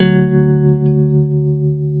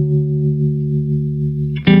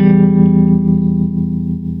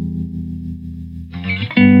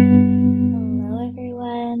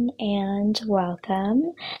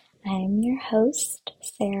welcome. I'm your host,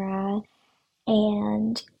 Sarah,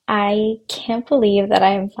 and I can't believe that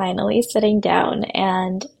I am finally sitting down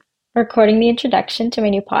and recording the introduction to my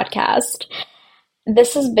new podcast.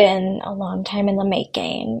 This has been a long time in the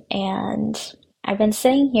making, and I've been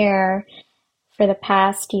sitting here for the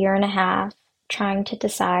past year and a half trying to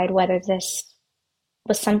decide whether this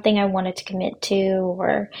was something I wanted to commit to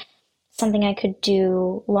or something I could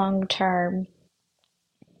do long term.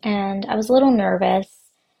 And I was a little nervous,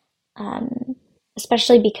 um,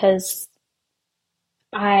 especially because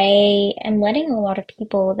I am letting a lot of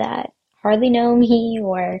people that hardly know me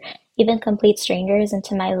or even complete strangers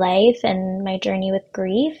into my life and my journey with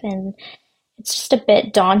grief, and it's just a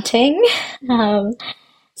bit daunting. Um,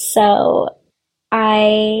 so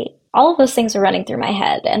all of those things were running through my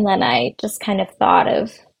head, and then I just kind of thought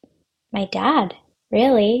of my dad,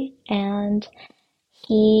 really, and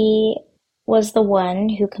he was the one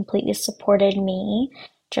who completely supported me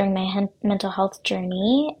during my mental health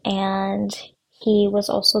journey, and he was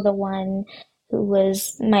also the one who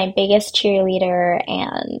was my biggest cheerleader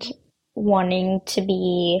and wanting to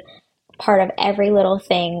be part of every little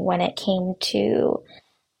thing when it came to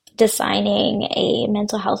designing a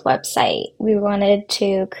mental health website. We wanted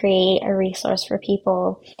to create a resource for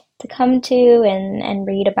people to come to and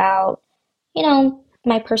read about,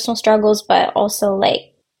 my personal struggles, but also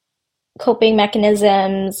like coping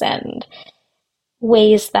mechanisms and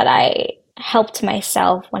ways that I helped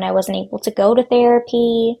myself when I wasn't able to go to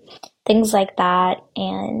therapy, things like that.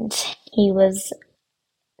 And he was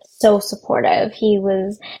so supportive. He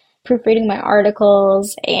was proofreading my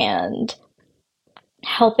articles and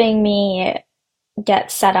helping me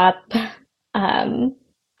get set up um,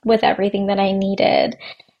 with everything that I needed,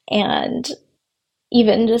 and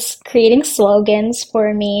even just creating slogans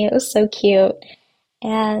for me. It was so cute.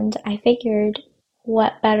 And I figured,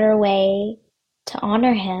 what better way to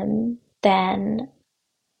honor him than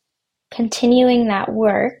continuing that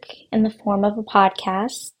work in the form of a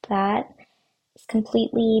podcast that is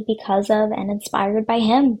completely because of and inspired by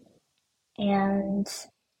him. And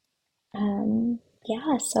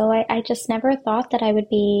yeah, so I just never thought that I would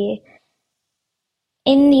be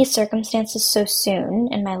in these circumstances so soon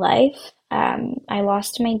in my life. I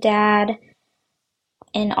lost my dad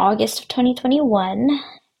in August of 2021.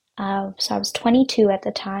 So I was 22 at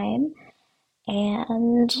the time.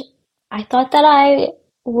 And I thought that I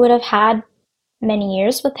would have had many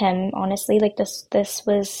years with him, honestly. Like this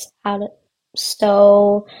was out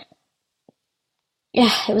so,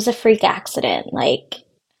 yeah, it was a freak accident. Like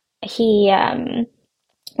he,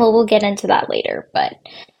 well, we'll get into that later, but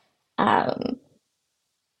um,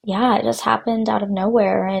 yeah, it just happened out of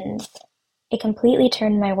nowhere, and it completely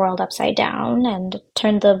turned my world upside down and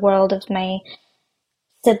turned the world of my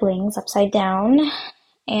siblings upside down.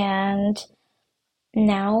 And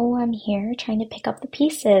now I'm here trying to pick up the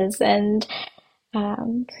pieces and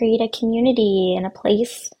create a community and a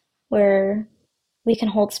place where we can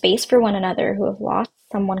hold space for one another who have lost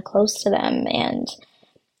someone close to them and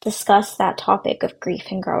discuss that topic of grief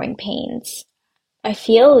and growing pains. I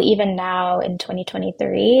feel even now in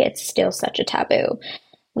 2023, it's still such a taboo.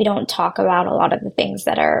 We don't talk about a lot of the things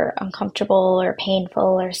that are uncomfortable or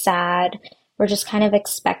painful or sad. We're just kind of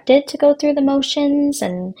expected to go through the motions,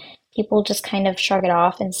 and people just kind of shrug it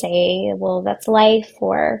off and say, well, that's life,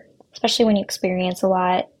 or especially when you experience a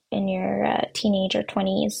lot in your teenage or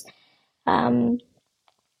 20s. Um,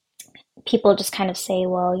 People just kind of say,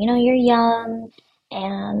 well, you're young,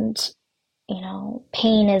 and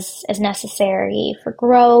pain is necessary for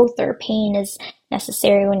growth, or pain is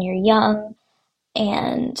necessary when you're young.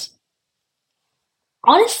 And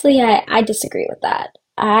honestly, I disagree with that.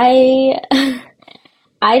 I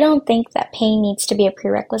don't think that pain needs to be a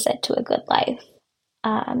prerequisite to a good life.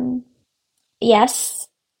 Um, yes,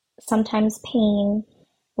 sometimes pain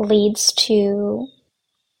leads to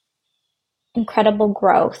incredible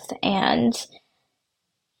growth, and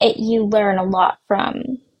you learn a lot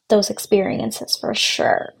from those experiences for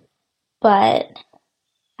sure. But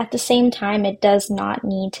at the same time, it does not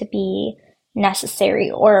need to be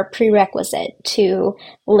necessary or a prerequisite to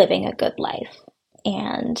living a good life.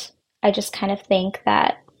 And I just kind of think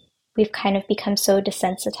that we've kind of become so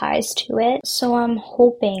desensitized to it. So I'm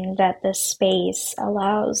hoping that this space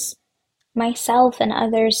allows myself and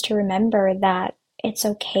others to remember that it's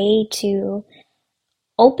okay to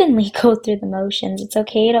openly go through the motions. It's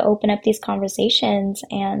okay to open up these conversations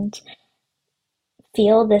and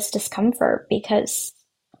feel this discomfort, because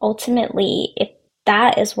ultimately, if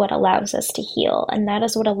that is what allows us to heal, and that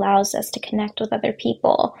is what allows us to connect with other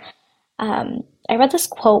people. I read this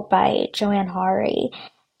quote by Joanne Hari,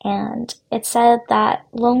 And it said that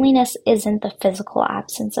loneliness isn't the physical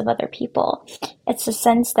absence of other people. It's the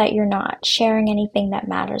sense that you're not sharing anything that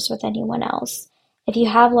matters with anyone else. If you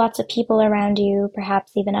have lots of people around you,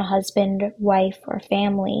 perhaps even a husband, wife, or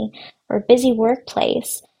family, or a busy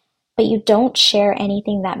workplace, but you don't share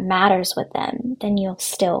anything that matters with them, then you'll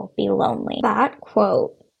still be lonely. That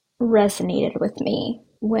quote resonated with me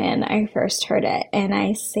when I first heard it, and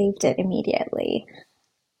I saved it immediately.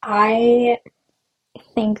 I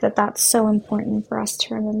think that that's so important for us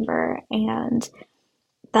to remember, and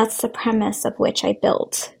that's the premise of which I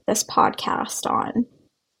built this podcast on,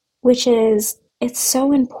 which is it's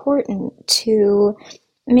so important to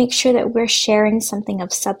make sure that we're sharing something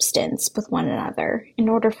of substance with one another in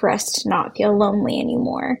order for us to not feel lonely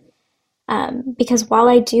anymore. Because while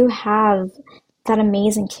I do have that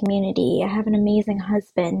amazing community, I have an amazing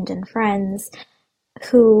husband and friends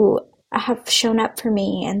who have shown up for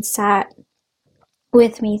me and sat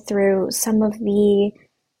with me through some of the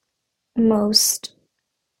most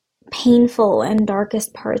painful and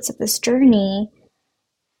darkest parts of this journey,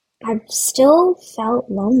 I've still felt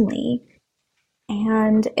lonely.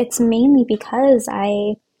 And it's mainly because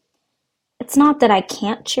it's not that I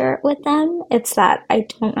can't share it with them, it's that I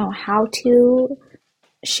don't know how to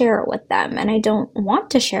share it with them, and I don't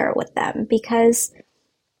want to share it with them because,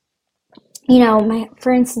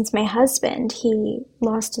 for instance, my husband, he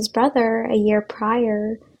lost his brother a year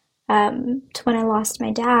prior to when I lost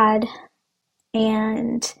my dad,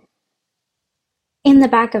 and in the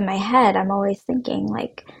back of my head, I'm always thinking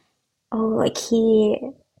like, oh, like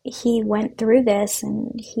he went through this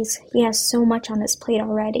and he has so much on his plate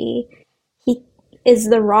already. He is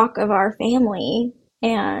the rock of our family,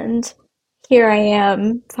 and here I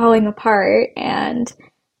am falling apart, and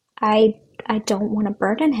I I don't want to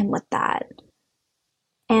burden him with that.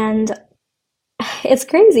 And it's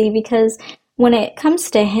crazy because when it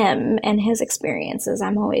comes to him and his experiences,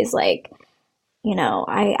 I'm always like,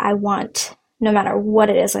 I want, no matter what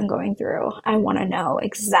it is I'm going through, I want to know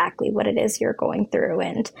exactly what it is you're going through,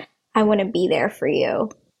 and I want to be there for you.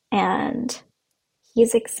 And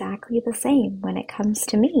he's exactly the same when it comes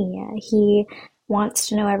to me. He wants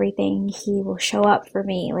to know everything. He will show up for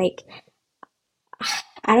me. Like,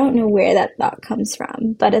 I don't know where that thought comes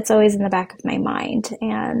from, but it's always in the back of my mind.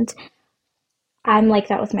 And I'm like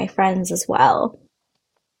that with my friends as well,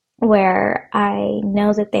 where I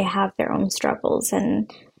know that they have their own struggles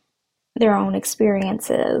and their own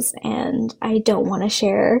experiences, and I don't want to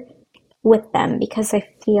share with them because I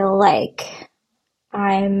feel like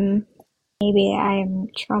I'm maybe I'm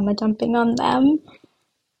trauma dumping on them,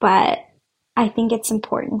 but I think it's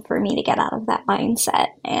important for me to get out of that mindset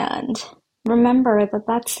and remember that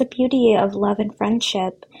that's the beauty of love and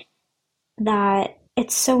friendship, that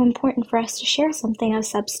it's so important for us to share something of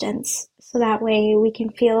substance so that way we can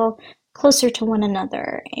feel closer to one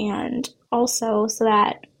another, and also so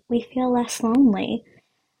that we feel less lonely.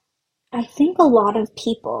 I think a lot of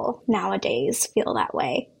people nowadays feel that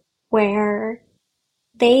way, where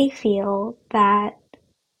they feel that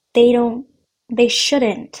they don't, they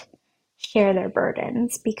shouldn't share their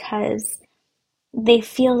burdens because they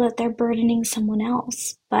feel that they're burdening someone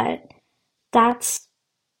else. But that's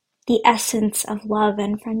the essence of love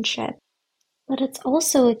and friendship. But it's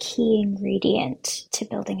also a key ingredient to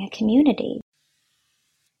building a community.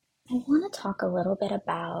 I want to talk a little bit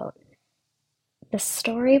about the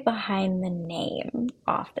story behind the name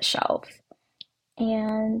Off the Shelf.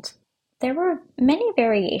 And there were many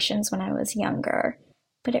variations when I was younger,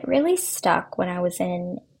 but it really stuck when I was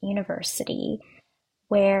in university,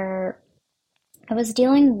 where I was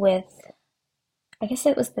dealing with, I guess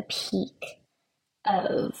it was the peak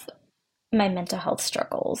of my mental health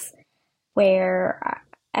struggles, where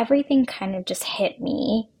everything kind of just hit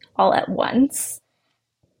me all at once.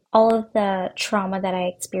 All of the trauma that I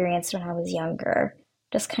experienced when I was younger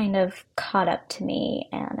just kind of caught up to me,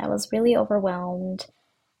 and I was really overwhelmed.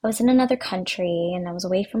 I was in another country and I was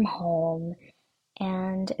away from home,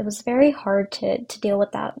 and it was very hard to deal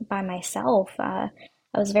with that by myself. I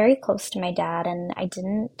was very close to my dad, and I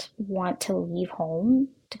didn't want to leave home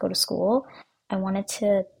to go to school. I wanted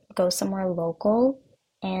to go somewhere local.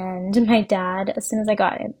 And my dad, as soon as I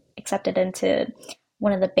got accepted into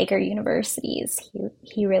one of the bigger universities,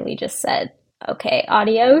 he really just said, "Okay,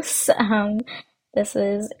 adios. This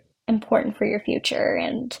is important for your future."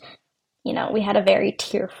 And we had a very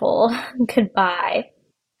tearful goodbye.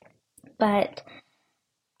 But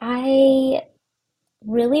I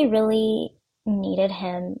really, really needed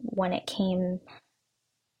him when it came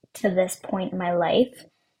to this point in my life.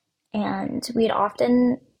 And we'd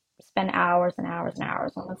often spend hours and hours and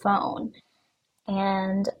hours on the phone.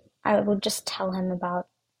 And I would just tell him about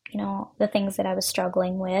the things that I was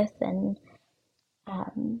struggling with. And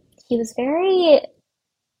he was very,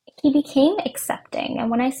 he became accepting. And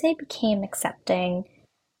when I say became accepting,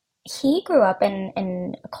 he grew up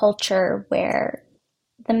in a culture where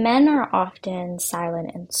the men are often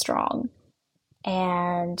silent and strong,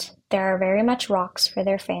 and there are very much rocks for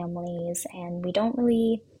their families, and we don't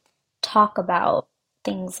really talk about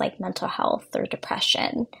things like mental health or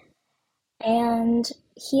depression. And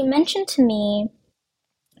he mentioned to me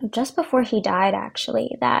just before he died,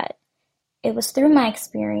 actually, that it was through my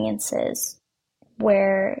experiences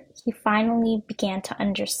where he finally began to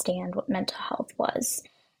understand what mental health was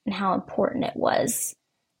and how important it was.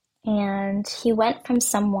 And he went from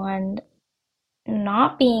someone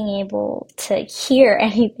not being able to hear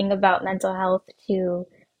anything about mental health to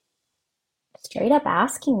straight up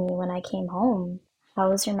asking me when I came home,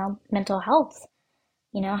 how is your mental health?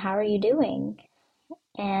 How are you doing?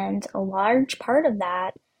 And a large part of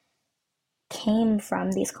that came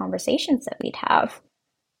from these conversations that we'd have.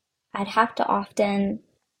 I'd have to often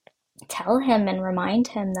tell him and remind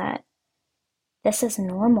him that this is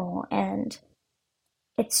normal and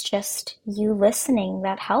it's just you listening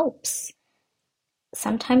that helps.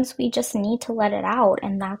 Sometimes we just need to let it out,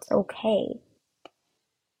 and that's okay.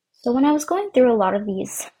 So, when I was going through a lot of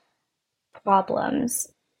these problems,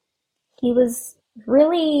 he was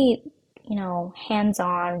really, hands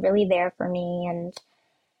on, really there for me. And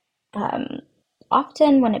um,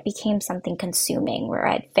 often when it became something consuming where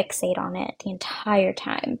I'd fixate on it the entire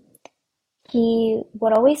time, he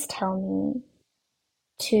would always tell me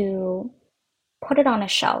to put it on a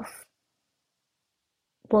shelf.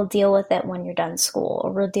 We'll deal with it when you're done school,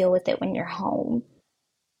 or we'll deal with it when you're home.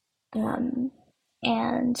 Um,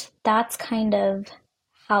 and that's kind of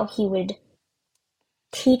how he would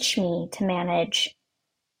teach me to manage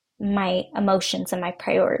my emotions and my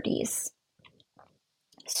priorities.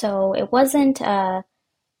 So it wasn't oh,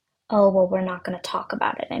 well, we're not going to talk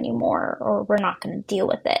about it anymore, or we're not going to deal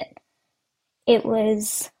with it. It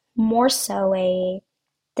was more so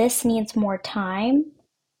this needs more time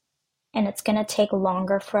and it's going to take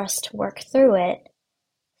longer for us to work through it.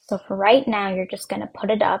 So for right now, you're just going to put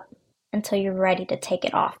it up until you're ready to take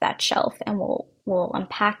it off that shelf, and we'll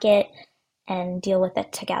unpack it and deal with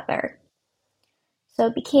it together. So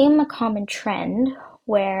it became a common trend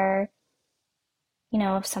where,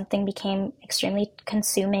 if something became extremely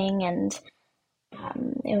consuming and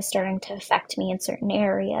it was starting to affect me in certain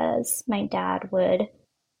areas, my dad would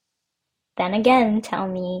then again tell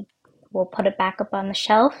me, we'll put it back up on the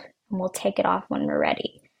shelf and we'll take it off when we're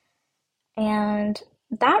ready. And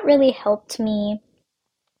that really helped me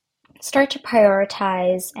start to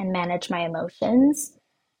prioritize and manage my emotions,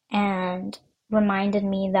 and reminded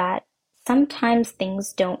me that sometimes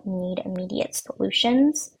things don't need immediate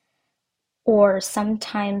solutions, or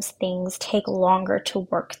sometimes things take longer to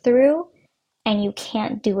work through, and you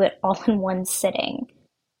can't do it all in one sitting.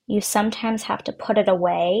 You sometimes have to put it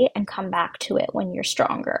away and come back to it when you're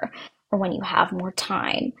stronger, or when you have more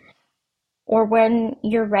time, or when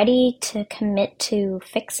you're ready to commit to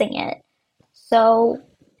fixing it. So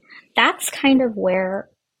that's kind of where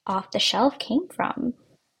Off the Shelf came from.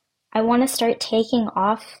 I want to start taking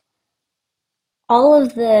off all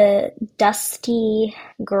of the dusty,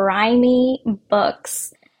 grimy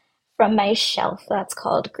books from my shelf that's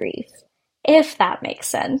called grief, if that makes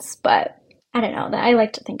sense. But I don't know, that I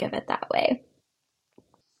like to think of it that way.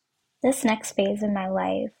 This next phase in my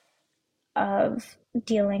life of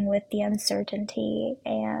dealing with the uncertainty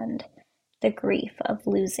and the grief of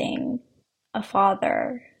losing a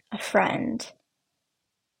father, a friend,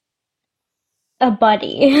 a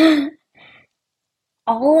buddy,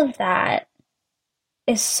 all of that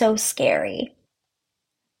is so scary.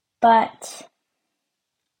 But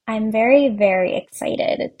I'm very, very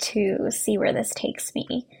excited to see where this takes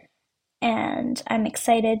me. And I'm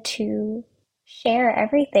excited to share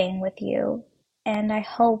everything with you. And I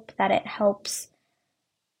hope that it helps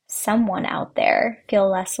someone out there feel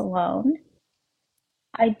less alone.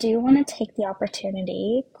 I do want to take the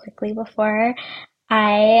opportunity quickly before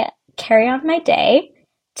I carry on my day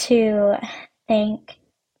to thank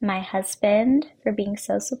my husband for being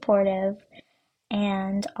so supportive,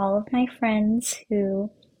 and all of my friends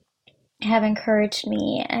who have encouraged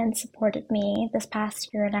me and supported me this past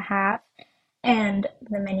year and a half and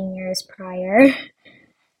the many years prior.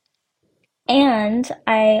 And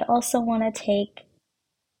I also want to take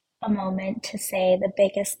a moment to say the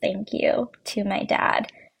biggest thank you to my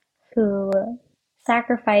dad, who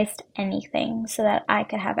sacrificed anything so that I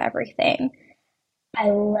could have everything. I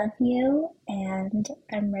love you, and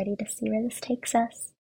I'm ready to see where this takes us.